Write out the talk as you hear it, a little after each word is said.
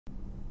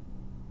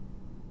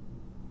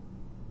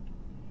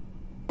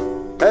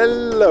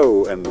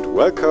Hello and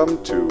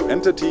welcome to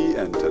Entity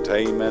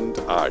Entertainment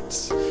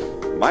Arts.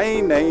 My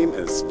name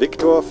is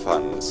Victor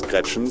van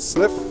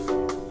Scratch'n'Sniff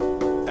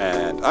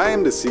and I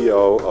am the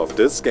CEO of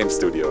this game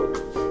studio.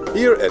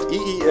 Here at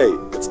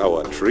EEA it's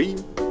our dream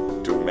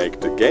to make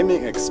the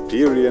gaming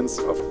experience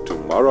of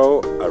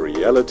tomorrow a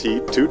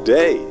reality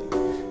today.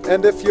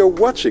 And if you're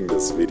watching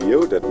this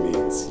video, that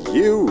means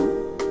you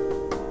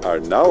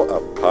are now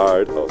a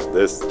part of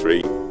this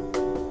dream.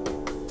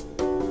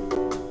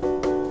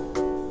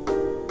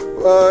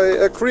 By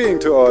agreeing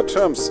to our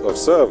terms of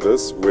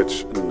service,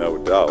 which no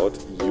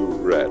doubt you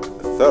read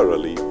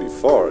thoroughly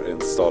before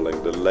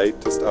installing the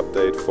latest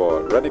update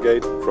for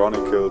Renegade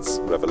Chronicles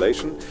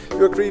Revelation,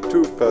 you agreed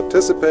to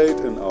participate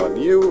in our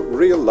new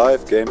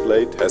real-life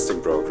gameplay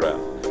testing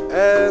program.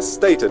 As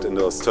stated in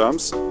those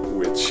terms,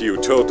 which you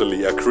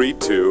totally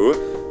agreed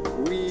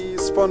to, we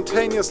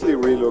spontaneously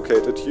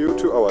relocated you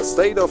to our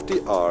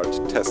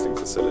state-of-the-art testing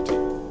facility.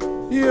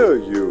 Here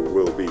you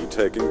will be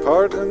taking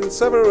part in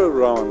several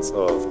rounds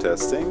of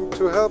testing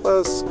to help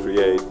us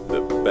create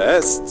the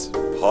best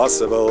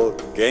possible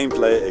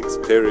gameplay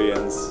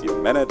experience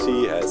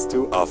humanity has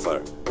to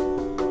offer.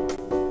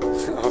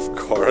 Of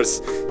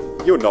course,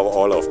 you know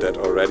all of that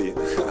already.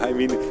 I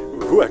mean,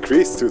 who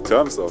agrees to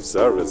terms of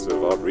service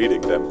without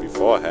reading them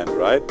beforehand,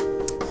 right?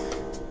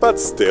 But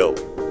still,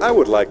 I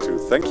would like to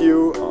thank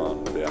you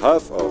on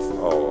behalf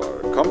of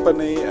our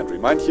company and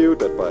remind you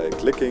that by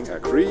clicking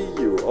agree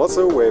you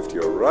also waived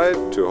your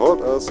right to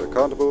hold us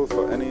accountable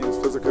for any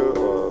physical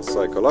or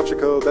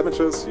psychological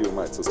damages you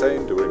might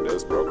sustain during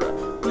this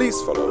program. Please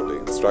follow the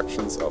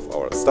instructions of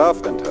our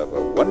staff and have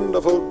a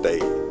wonderful day.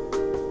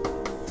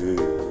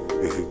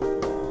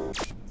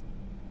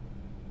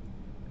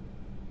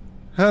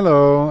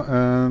 Hello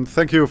and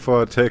thank you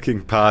for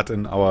taking part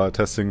in our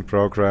testing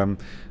program.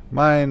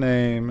 My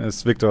name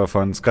is Victor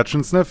van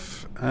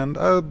Scratch'n'Sniff and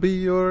I'll be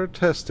your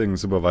testing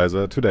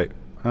supervisor today.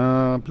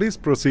 Please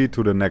proceed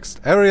to the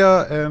next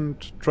area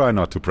and try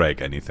not to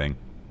break anything.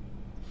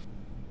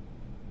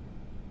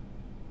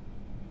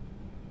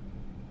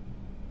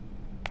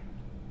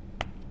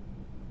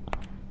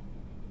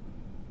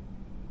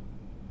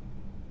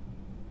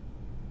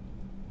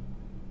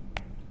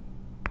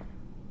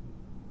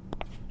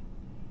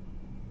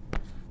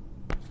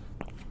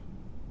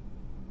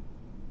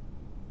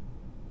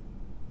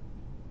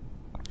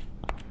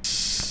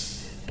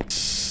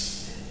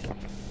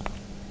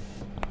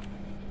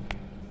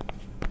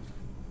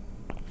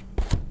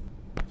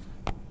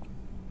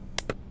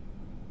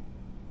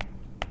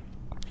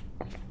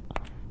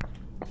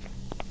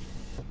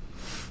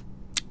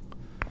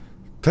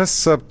 Test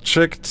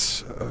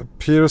subject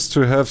appears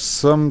to have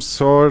some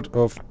sort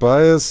of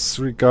bias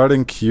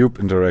regarding cube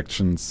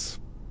interactions.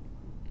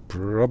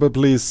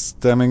 Probably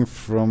stemming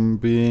from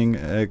being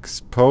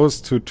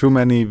exposed to too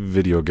many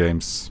video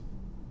games.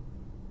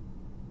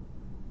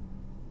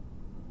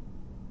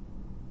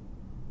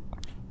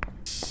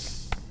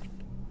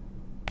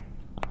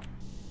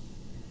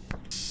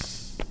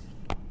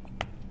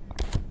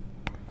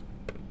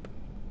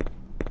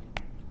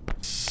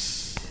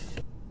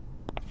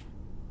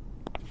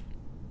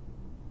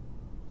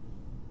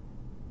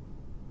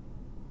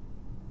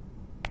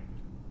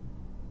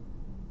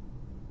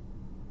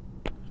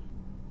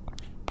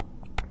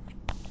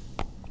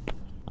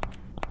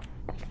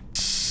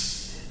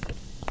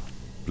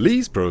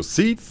 Please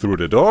proceed through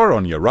the door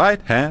on your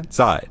right-hand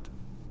side.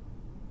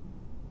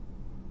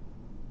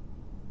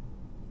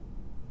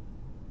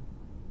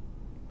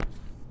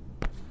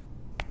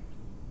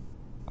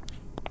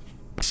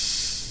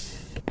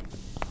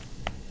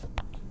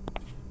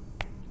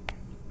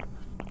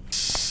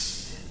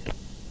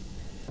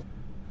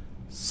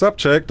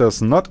 Subject does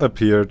not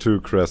appear to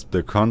grasp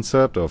the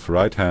concept of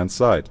right-hand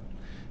side.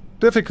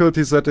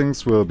 Difficulty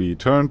settings will be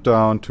turned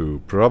down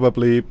to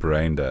probably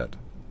brain dead.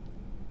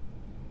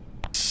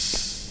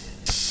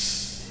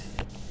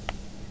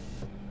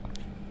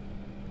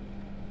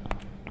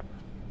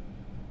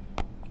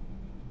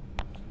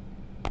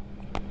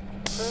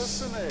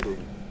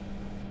 Fascinating.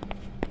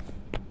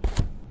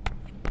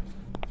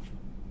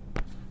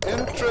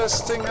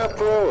 Interesting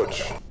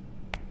approach.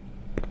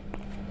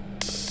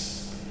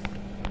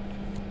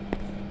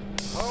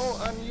 How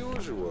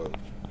unusual.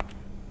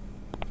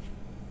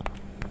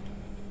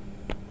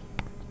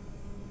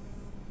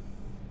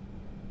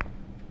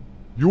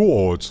 You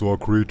also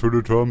agree to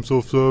the terms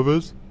of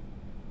service?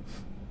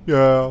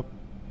 Yeah,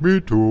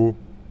 me too.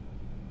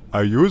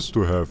 I used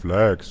to have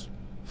legs.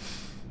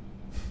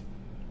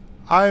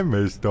 I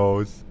miss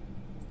those.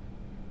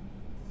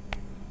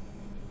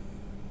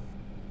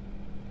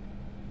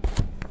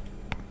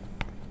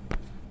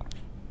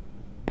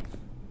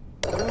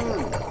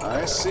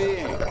 I see.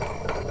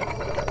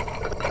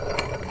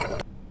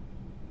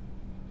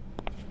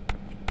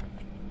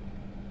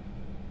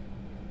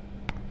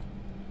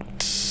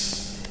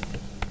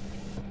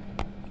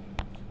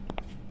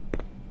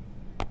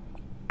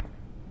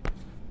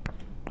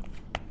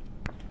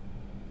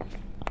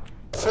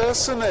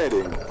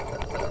 Fascinating.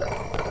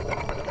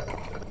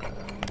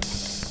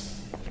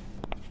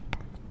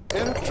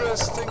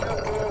 Interesting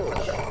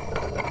approach.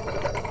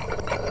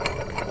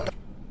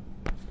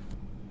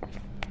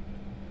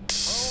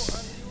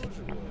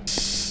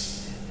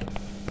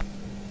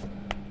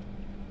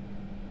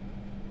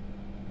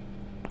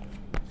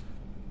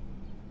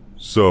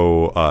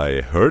 So,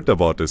 I heard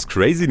about this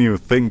crazy new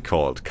thing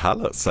called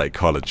color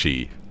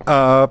psychology.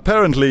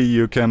 Apparently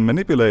you can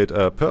manipulate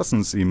a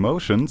person's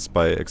emotions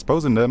by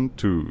exposing them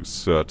to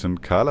certain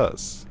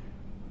colors.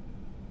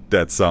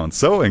 That sounds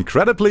so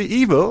incredibly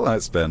evil, I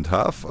spent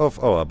half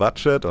of our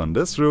budget on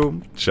this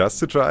room just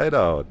to try it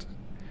out.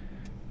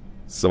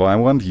 So I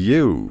want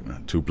you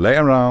to play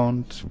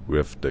around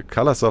with the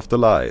colors of the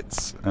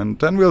lights, and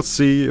then we'll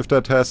see if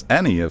that has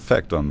any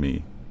effect on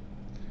me.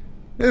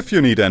 If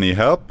you need any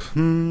help,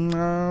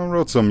 I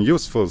wrote some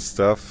useful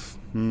stuff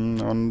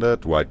on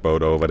that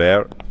whiteboard over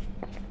there.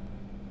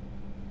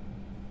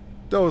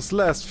 Those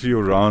last few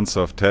rounds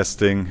of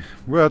testing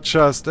were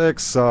just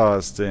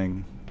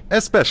exhausting,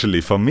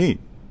 especially for me.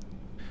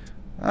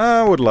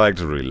 I would like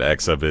to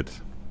relax a bit.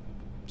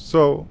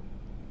 So,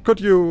 could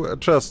you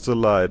adjust the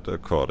light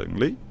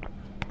accordingly?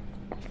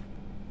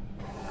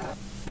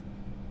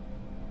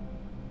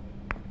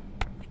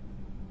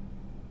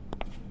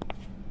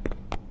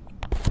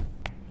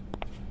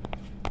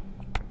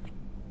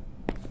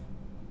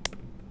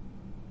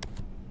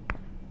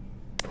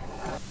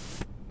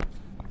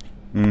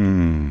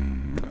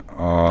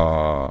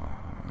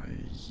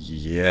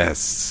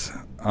 Yes.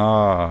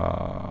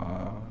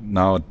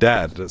 Now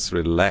that is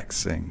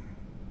relaxing.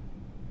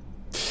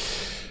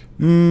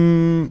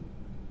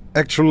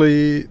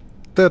 Actually,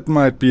 that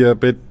might be a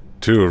bit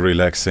too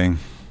relaxing.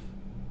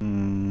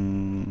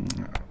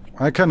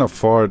 I can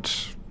afford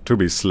to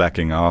be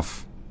slacking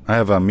off. I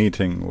have a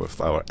meeting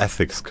with our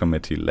ethics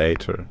committee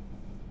later.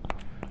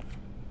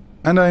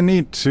 And I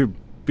need to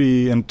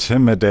be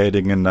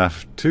intimidating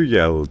enough to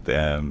yell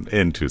them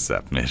into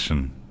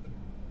submission.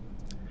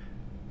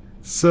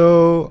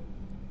 So,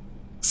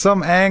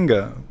 some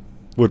anger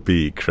would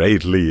be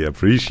greatly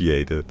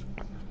appreciated.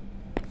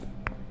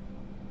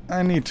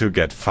 I need to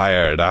get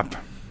fired up.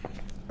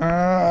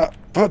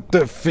 Put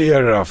the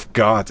fear of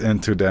God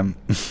into them.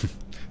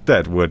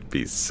 That would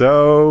be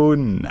so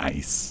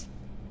nice.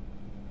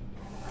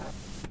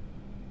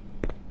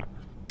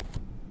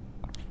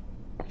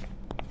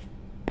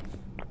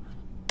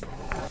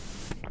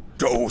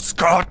 Those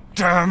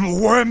goddamn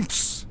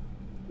wimps!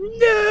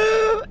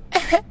 No!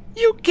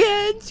 You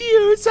can't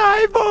use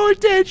high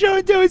voltage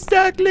on those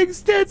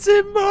ducklings, that's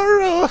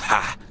immoral!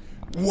 Ha!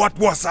 What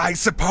was I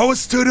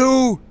supposed to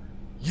do?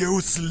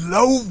 Use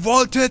low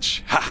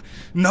voltage? Ha!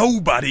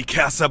 Nobody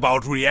cares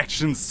about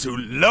reactions to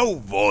low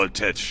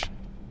voltage.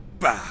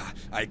 Bah!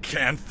 I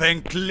can't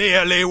think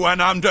clearly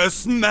when I'm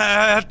this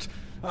mad.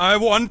 I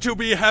want to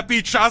be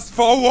happy just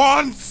for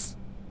once.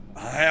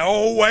 I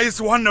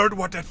always wondered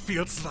what it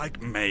feels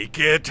like. Make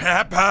it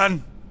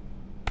happen.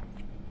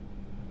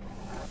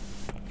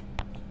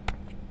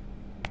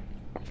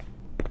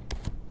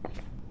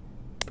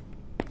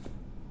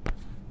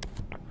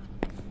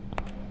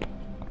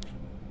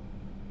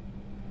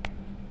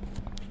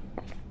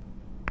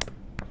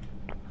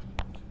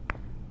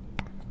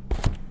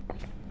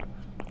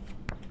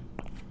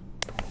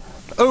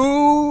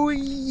 Oh,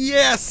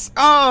 yes!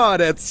 Ah,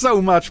 that's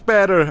so much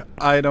better.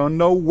 I don't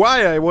know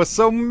why I was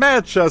so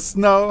mad just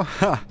now.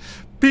 Ha!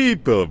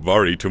 People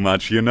worry too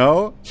much, you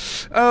know.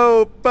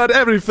 Oh, but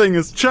everything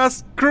is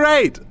just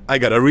great. I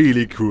got a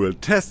really cool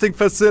testing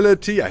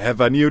facility. I have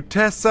a new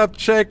test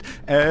subject.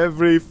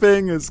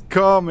 Everything is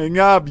coming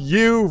up.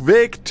 You,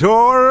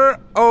 Victor.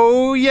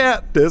 Oh,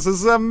 yeah, this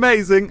is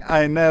amazing.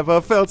 I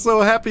never felt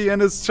so happy,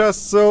 and it's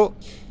just so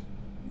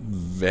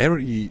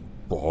very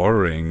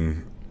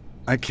boring.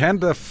 I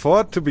can't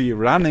afford to be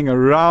running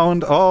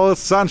around all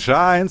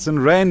sunshines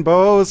and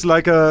rainbows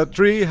like a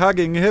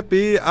tree-hugging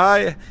hippie.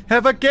 I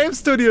have a game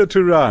studio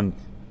to run.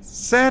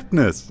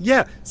 Sadness.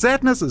 Yeah,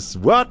 sadness is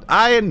what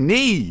I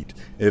need.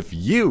 If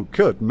you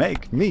could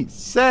make me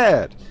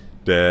sad,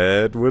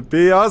 that would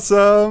be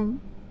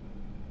awesome.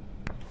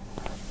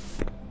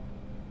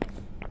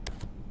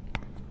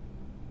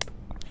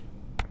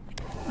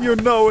 You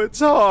know it's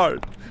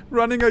hard,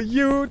 running a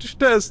huge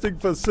testing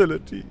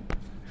facility.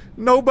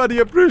 Nobody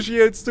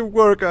appreciates the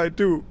work I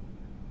do.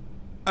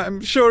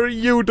 I'm sure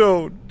you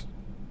don't.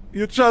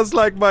 You're just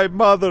like my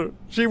mother.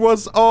 She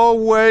was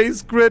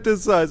always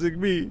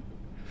criticizing me.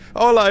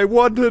 All I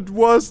wanted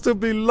was to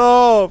be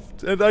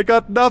loved, and I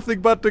got nothing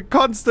but the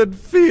constant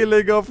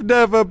feeling of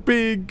never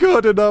being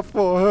good enough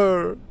for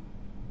her.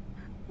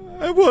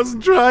 I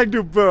wasn't trying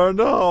to burn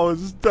the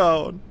house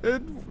down.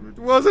 It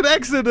was an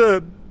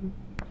accident.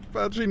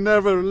 But she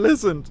never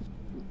listened.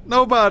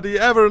 Nobody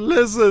ever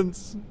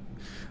listens.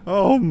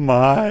 Oh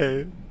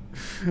my.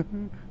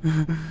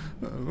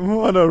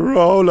 What a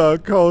roller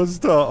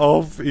coaster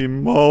of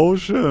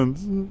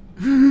emotions.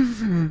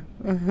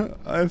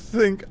 I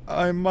think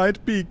I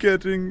might be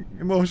getting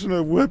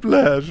emotional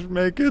whiplash.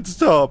 Make it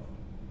stop.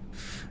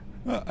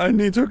 I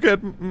need to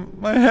get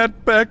my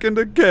head back in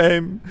the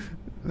game.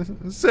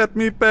 Set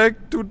me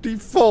back to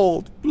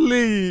default,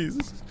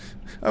 please.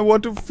 I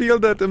want to feel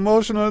that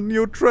emotional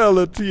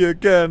neutrality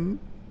again.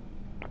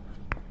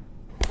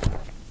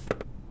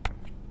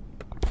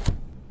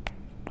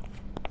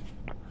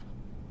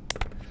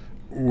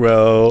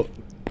 Well,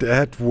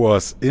 That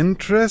was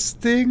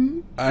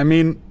interesting. I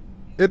mean,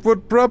 it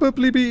would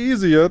probably be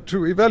easier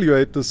to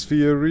evaluate this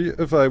theory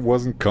if I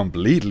wasn't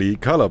completely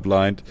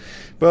colorblind.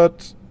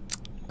 But,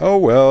 oh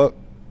well.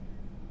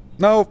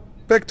 Now,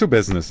 back to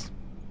business.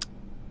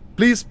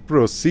 Please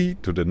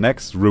proceed to the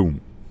next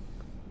room.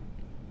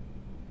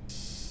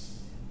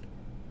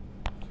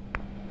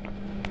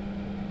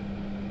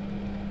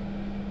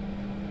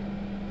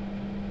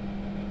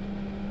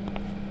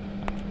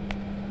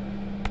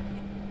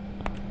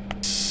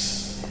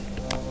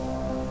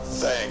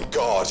 Thank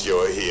God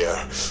you're here.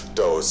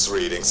 Those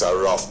readings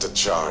are off the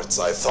charts.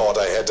 I thought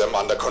I had them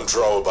under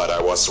control, but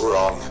I was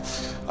wrong.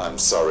 I'm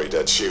sorry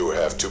that you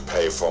have to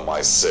pay for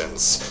my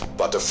sins,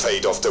 but the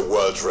fate of the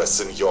world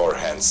rests in your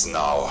hands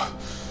now.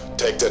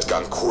 Take that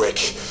gun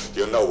quick.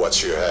 You know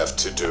what you have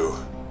to do.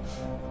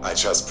 I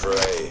just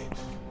pray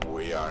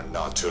we are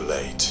not too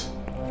late.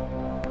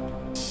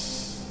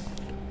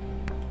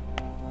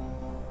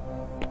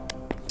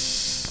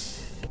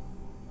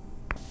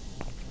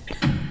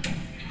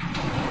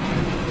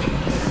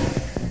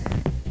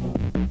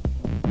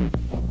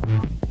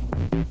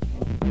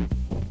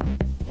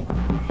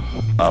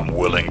 I'm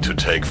willing to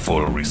take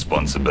full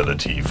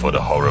responsibility for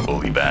the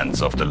horrible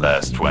events of the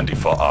last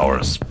 24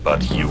 hours,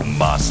 but you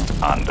must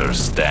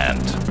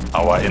understand.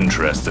 Our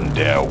interest in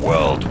their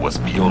world was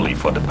purely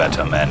for the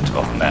betterment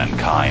of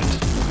mankind.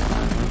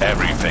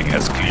 Everything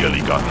has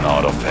clearly gotten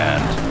out of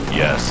hand,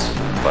 yes,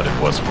 but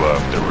it was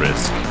worth the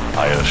risk,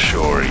 I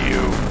assure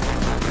you.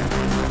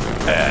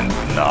 And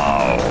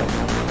now,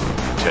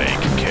 take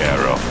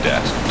care of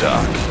that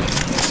duck.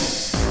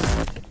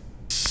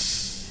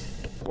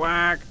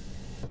 Quack.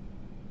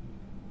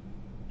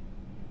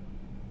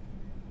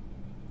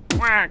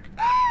 Quack.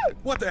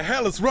 What the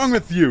hell is wrong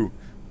with you?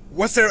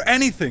 Was there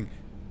anything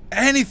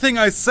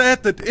I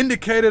said that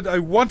indicated I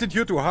wanted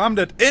you to harm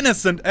that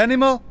innocent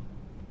animal?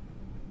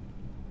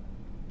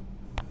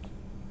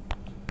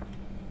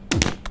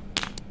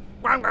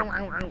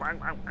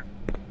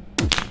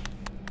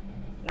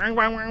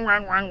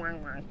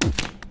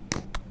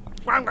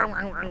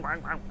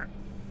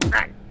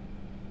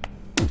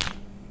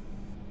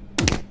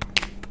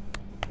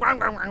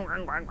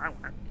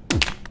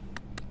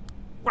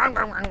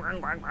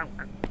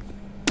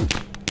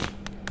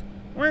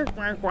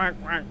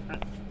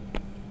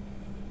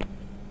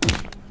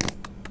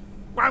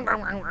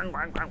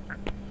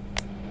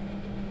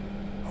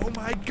 Oh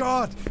my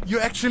god, you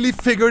actually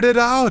figured it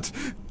out!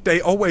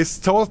 They always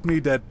told me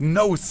that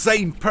no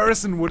sane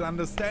person would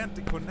understand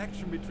the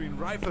connection between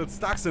rifles,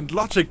 ducks and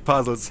logic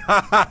puzzles.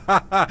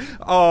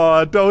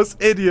 Oh, those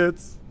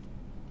idiots!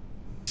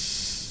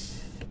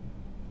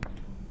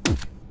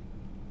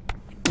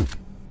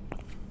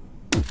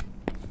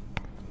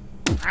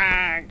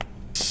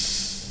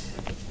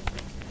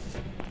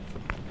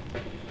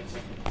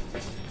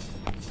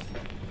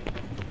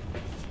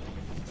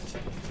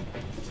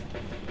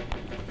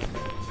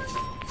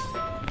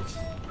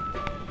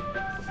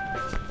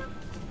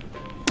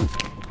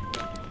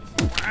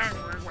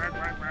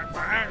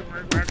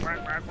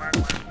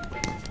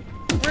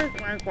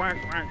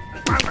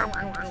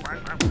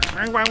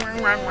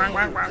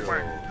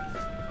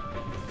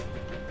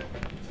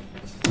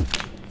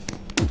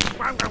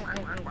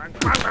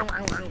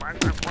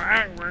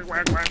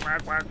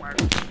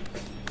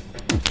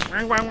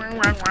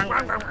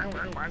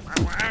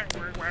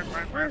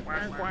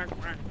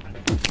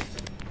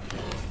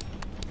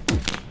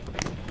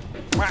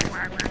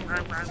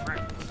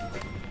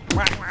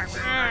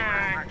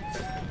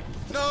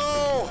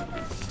 No!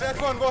 That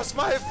one was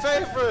my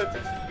favorite! No!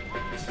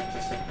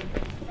 That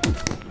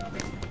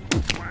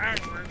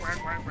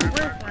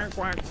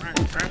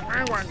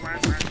one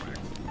was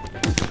my favorite!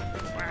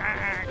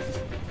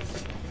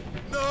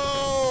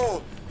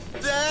 No!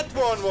 That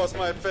one was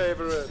my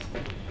favorite!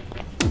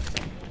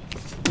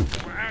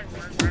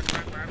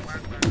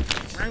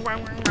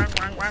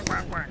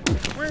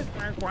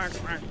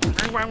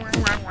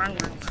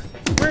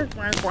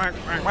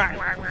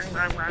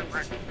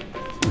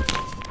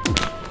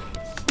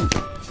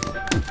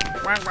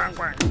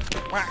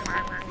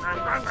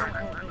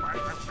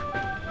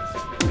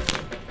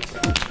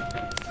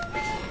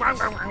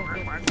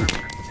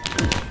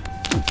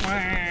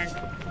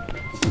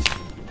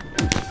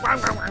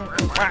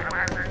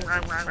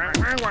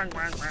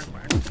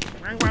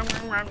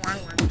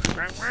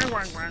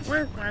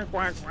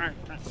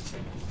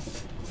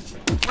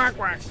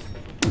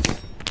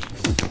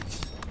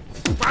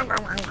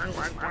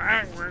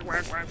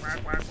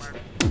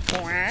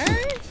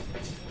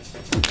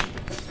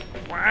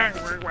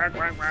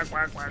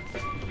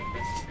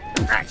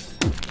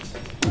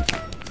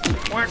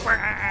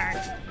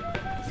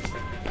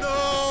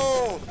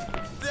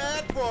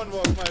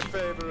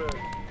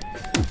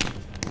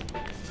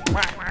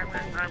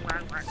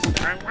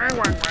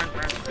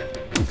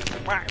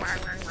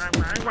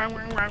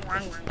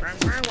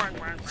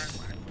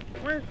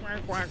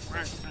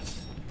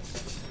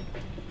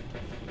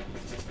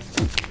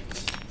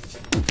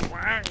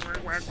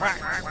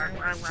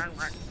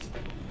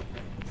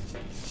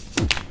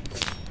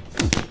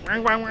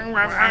 Nice!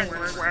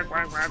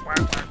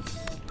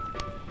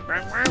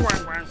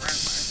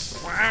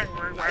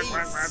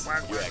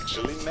 You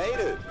actually made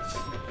it!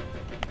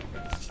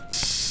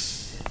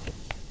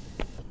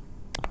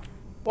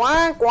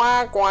 Quack,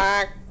 quack,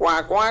 quack,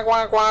 quack, quack,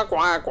 quack, quack,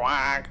 quack,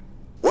 quack.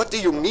 What do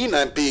you mean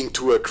I'm being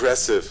too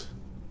aggressive?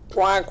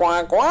 Quack,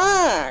 quack,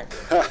 quack.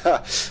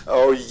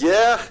 Oh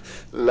yeah?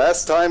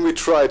 Last time we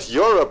tried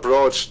your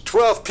approach,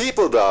 12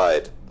 people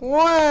died.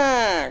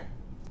 Quack.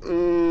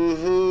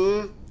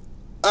 Mm-hmm.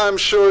 I'm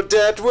sure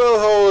that will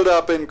hold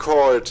up in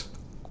court.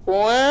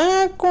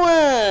 Quack,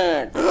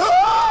 quack.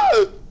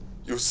 Ah!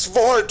 You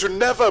swore to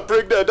never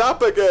bring that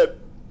up again.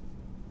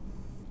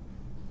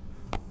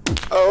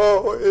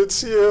 Oh,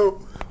 it's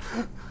you.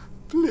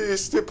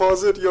 Please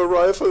deposit your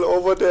rifle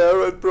over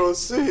there and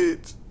proceed.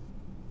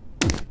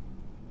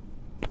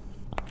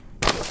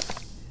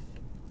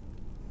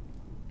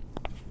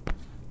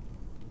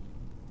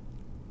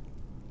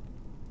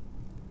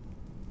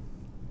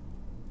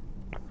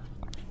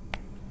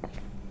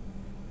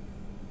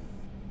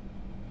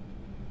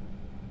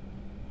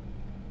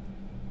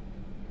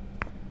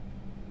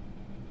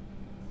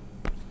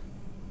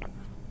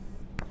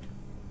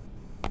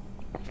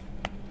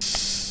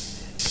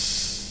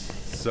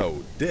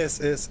 So this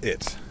is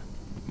it.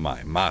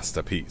 My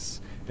masterpiece.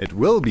 It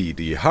will be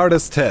the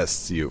hardest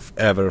test you've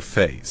ever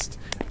faced.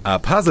 A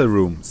puzzle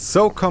room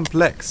so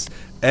complex,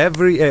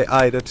 every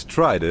AI that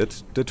tried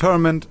it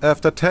determined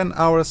after 10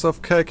 hours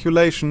of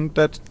calculation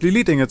that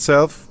deleting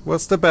itself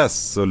was the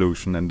best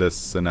solution in this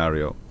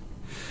scenario.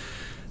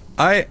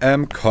 I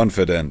am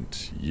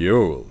confident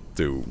you'll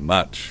do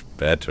much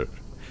better.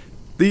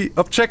 The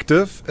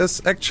objective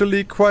is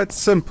actually quite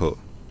simple.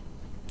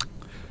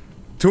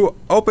 To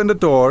open the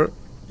door,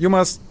 you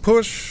must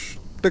push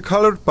the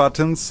colored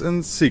buttons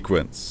in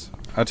sequence,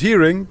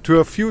 adhering to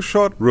a few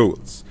short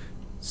rules.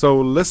 So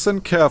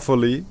listen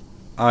carefully,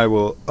 I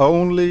will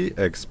only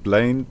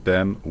explain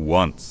them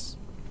once.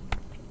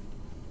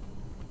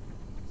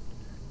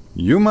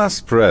 You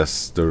must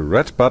press the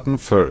red button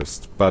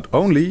first, but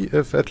only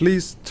if at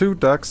least 2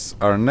 ducks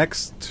are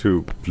next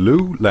to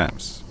blue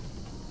lamps.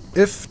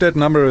 If that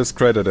number is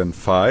greater than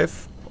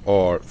 5,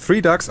 or 3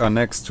 ducks are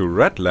next to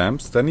red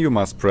lamps, then you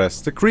must press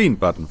the green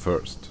button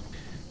first.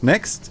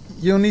 Next,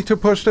 you need to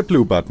push the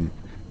blue button,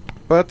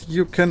 but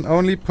you can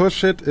only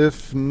push it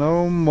if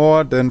no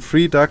more than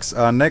 3 ducks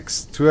are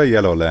next to a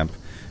yellow lamp,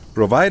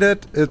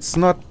 provided it's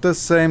not the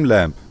same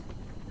lamp.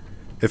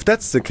 If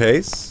that's the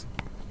case,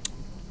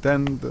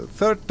 then the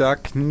 3rd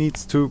duck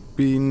needs to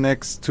be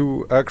next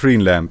to a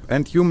green lamp,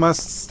 and you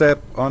must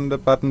step on the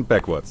button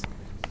backwards.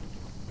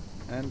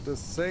 And the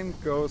same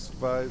goes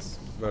vice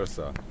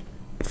versa.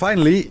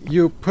 Finally,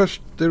 you push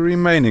the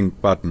remaining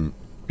button,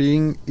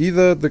 being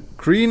either the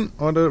green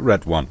or the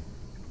red one.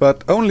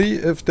 But only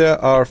if there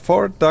are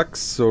 4 ducks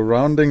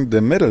surrounding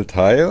the middle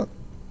tile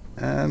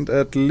and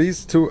at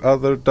least 2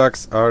 other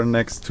ducks are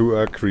next to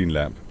a green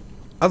lamp.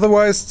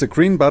 Otherwise, the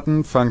green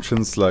button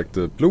functions like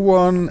the blue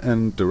one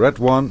and the red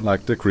one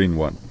like the green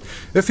one.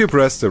 If you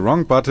press the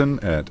wrong button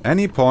at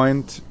any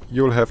point,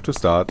 you'll have to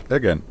start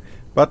again.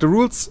 But the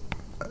rules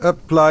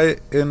apply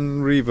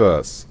in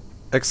reverse,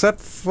 except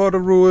for the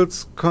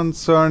rules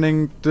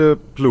concerning the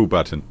blue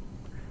button.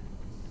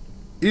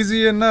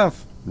 Easy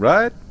enough,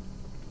 right?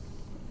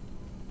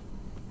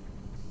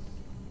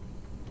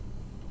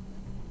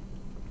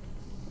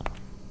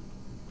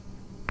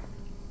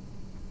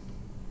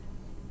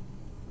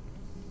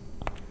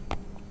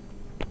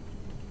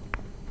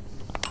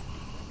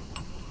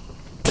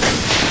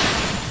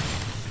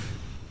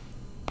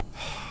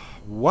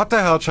 What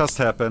the hell just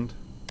happened?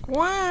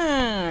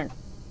 Quack.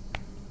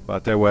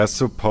 But they were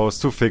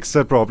supposed to fix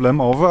that problem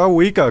over a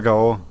week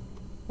ago.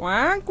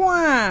 Quack,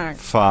 quack.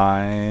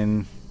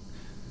 Fine.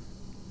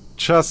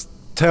 Just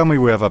tell me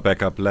we have a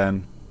backup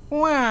plan.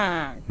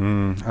 Quack.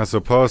 I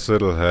suppose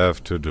it'll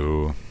have to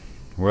do.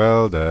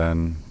 Well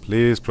then,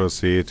 please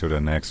proceed to the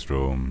next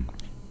room.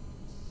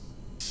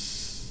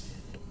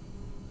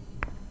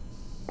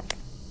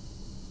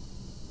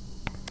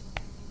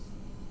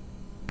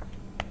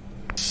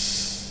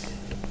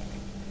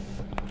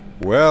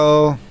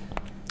 Well,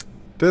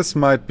 this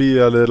might be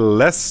a little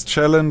less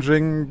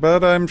challenging,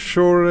 but I'm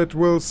sure it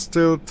will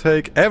still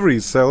take every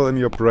cell in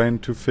your brain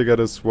to figure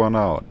this one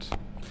out.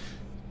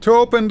 To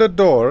open the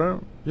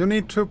door, you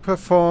need to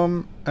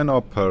perform an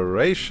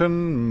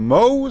operation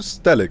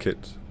most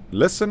delicate.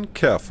 Listen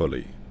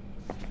carefully.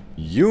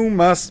 You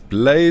must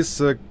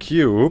place a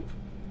cube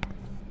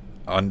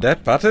on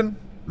that button?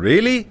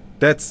 Really?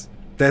 That's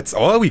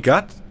all we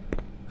got?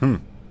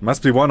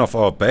 Must be one of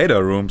our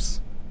beta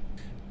rooms.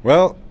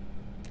 Well,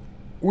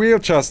 we'll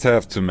just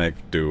have to make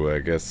do, I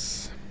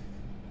guess.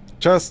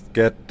 Just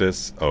get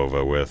this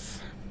over with.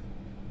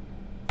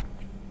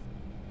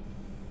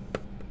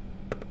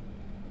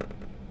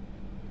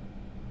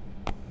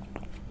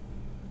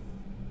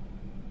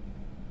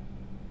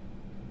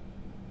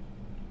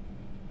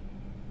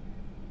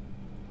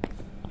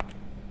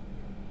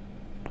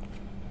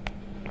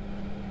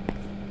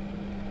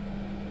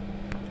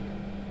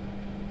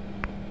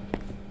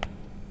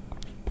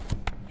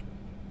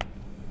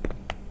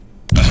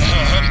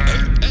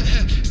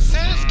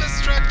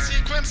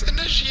 sequence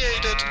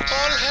initiated.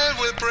 All hell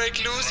will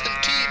break loose in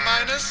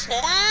T-minus 1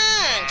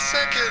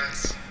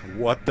 seconds.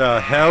 What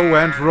the hell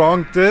went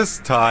wrong this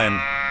time?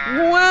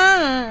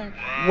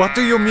 What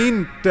do you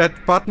mean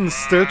that button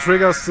still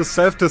triggers the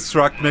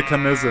self-destruct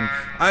mechanism?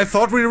 I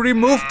thought we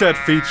removed that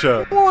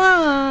feature.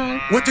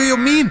 What do you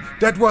mean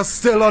that was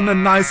still on the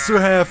nice to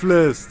have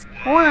list?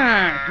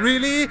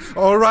 Really?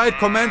 Alright,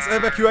 commence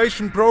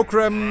evacuation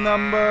program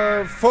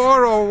number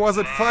 4 or was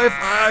it 5?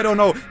 I don't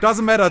know.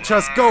 Doesn't matter,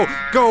 just go,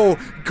 go!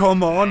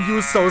 Come on,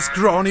 use those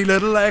scrawny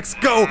little legs.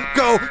 Go,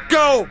 go,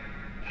 go!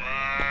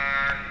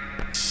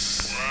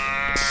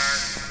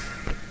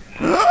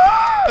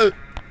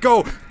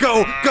 Go,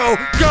 go, go,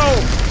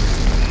 go!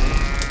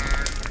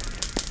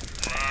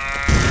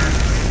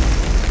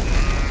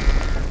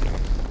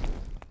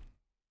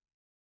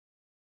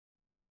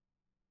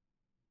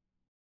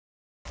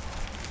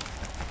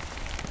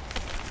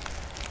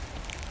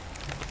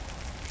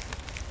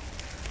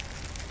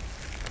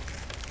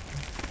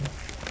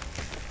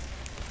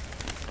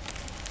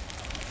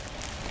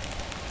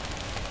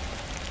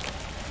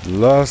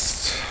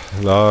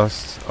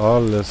 Lost,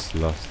 all is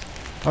lost.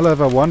 All I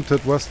ever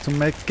wanted was to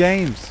make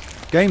games.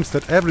 Games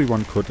that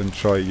everyone could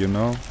enjoy, you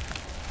know.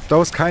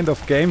 Those kind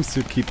of games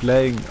you keep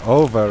playing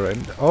over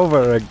and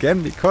over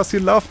again because you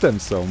love them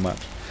so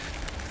much.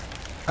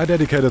 I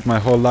dedicated my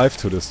whole life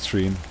to this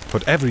stream.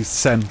 Put every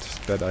cent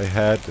that I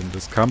had in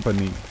this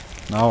company.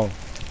 Now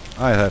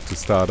I have to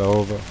start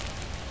over.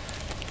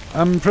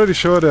 I'm pretty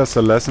sure there's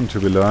a lesson to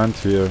be learned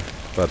here,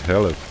 but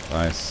hell if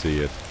I see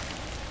it.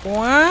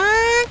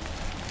 What?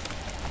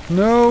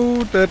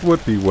 No, that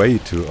would be way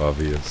too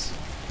obvious.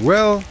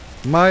 Well,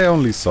 my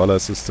only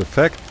solace is the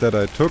fact that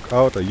I took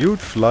out a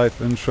huge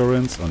life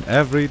insurance on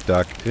every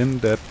duck in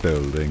that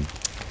building.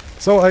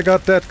 So I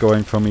got that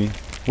going for me,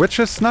 which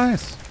is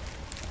nice.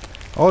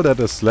 All that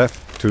is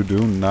left to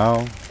do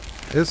now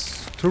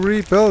is to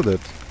rebuild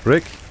it,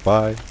 brick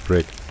by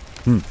brick.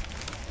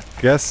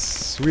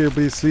 Guess we'll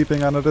be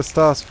sleeping under the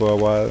stars for a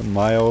while,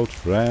 my old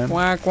friend.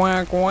 Quack,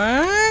 quack,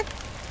 quack.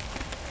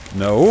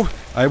 No,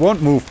 I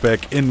won't move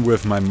back in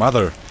with my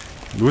mother.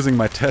 Losing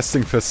my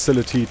testing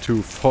facility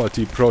to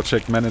faulty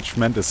project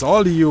management is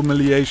all the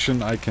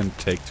humiliation I can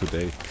take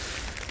today.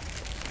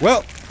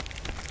 Well,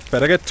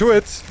 better get to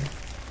it.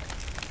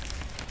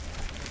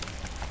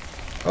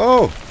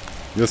 Oh,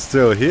 you're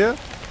still here?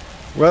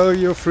 Well,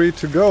 you're free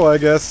to go, I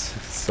guess.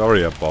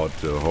 Sorry about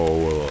the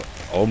whole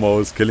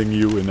almost killing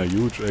you in a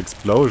huge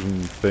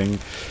explosion thing,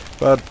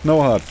 but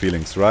no hard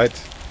feelings, right?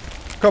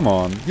 Come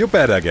on, you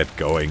better get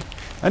going.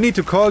 I need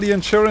to call the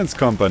insurance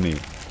company.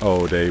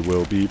 Oh, they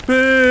will be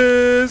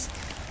pissed.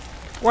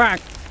 Quack.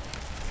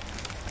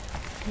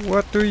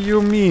 What do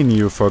you mean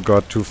you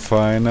forgot to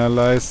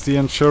finalize the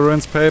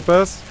insurance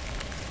papers?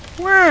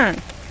 Quack.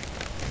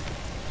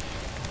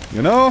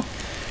 You know,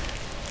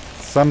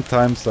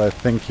 sometimes I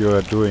think you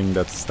are doing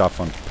that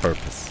stuff on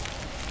purpose.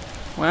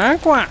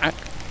 Quack, quack.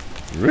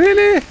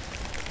 Really?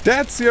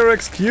 That's your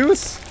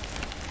excuse?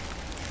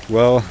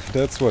 Well,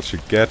 that's what you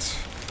get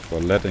for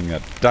letting a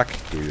duck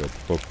do your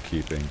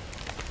bookkeeping.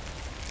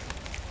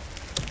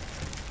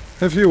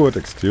 If you would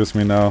excuse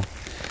me now,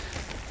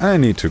 I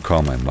need to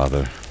call my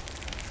mother.